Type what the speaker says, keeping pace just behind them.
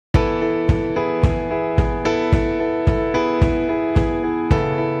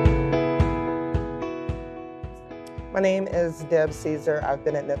My name is Deb Caesar. I've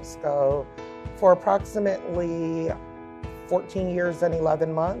been at NIPSCO for approximately 14 years and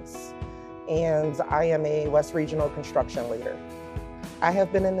 11 months, and I am a West Regional construction leader. I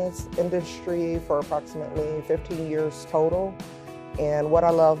have been in this industry for approximately 15 years total, and what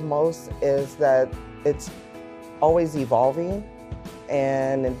I love most is that it's always evolving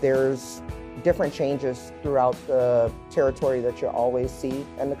and there's different changes throughout the territory that you always see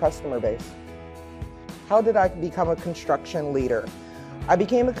and the customer base. How did I become a construction leader? I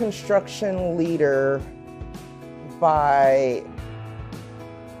became a construction leader by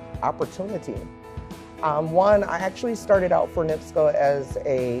opportunity. One, I actually started out for NIPSCO as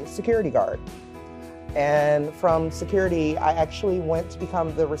a security guard. And from security, I actually went to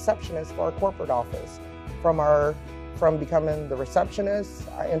become the receptionist for our corporate office. From becoming the receptionist,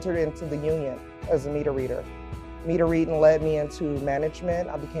 I entered into the union as a meter reader. Meter reading led me into management.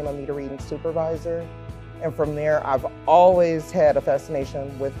 I became a meter reading supervisor. And from there, I've always had a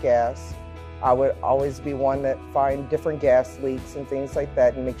fascination with gas. I would always be one that find different gas leaks and things like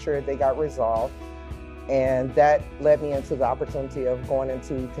that and make sure they got resolved. And that led me into the opportunity of going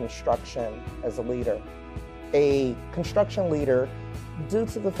into construction as a leader. A construction leader, due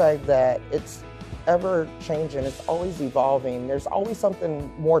to the fact that it's ever changing, it's always evolving, there's always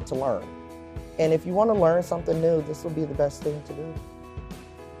something more to learn. And if you want to learn something new, this will be the best thing to do.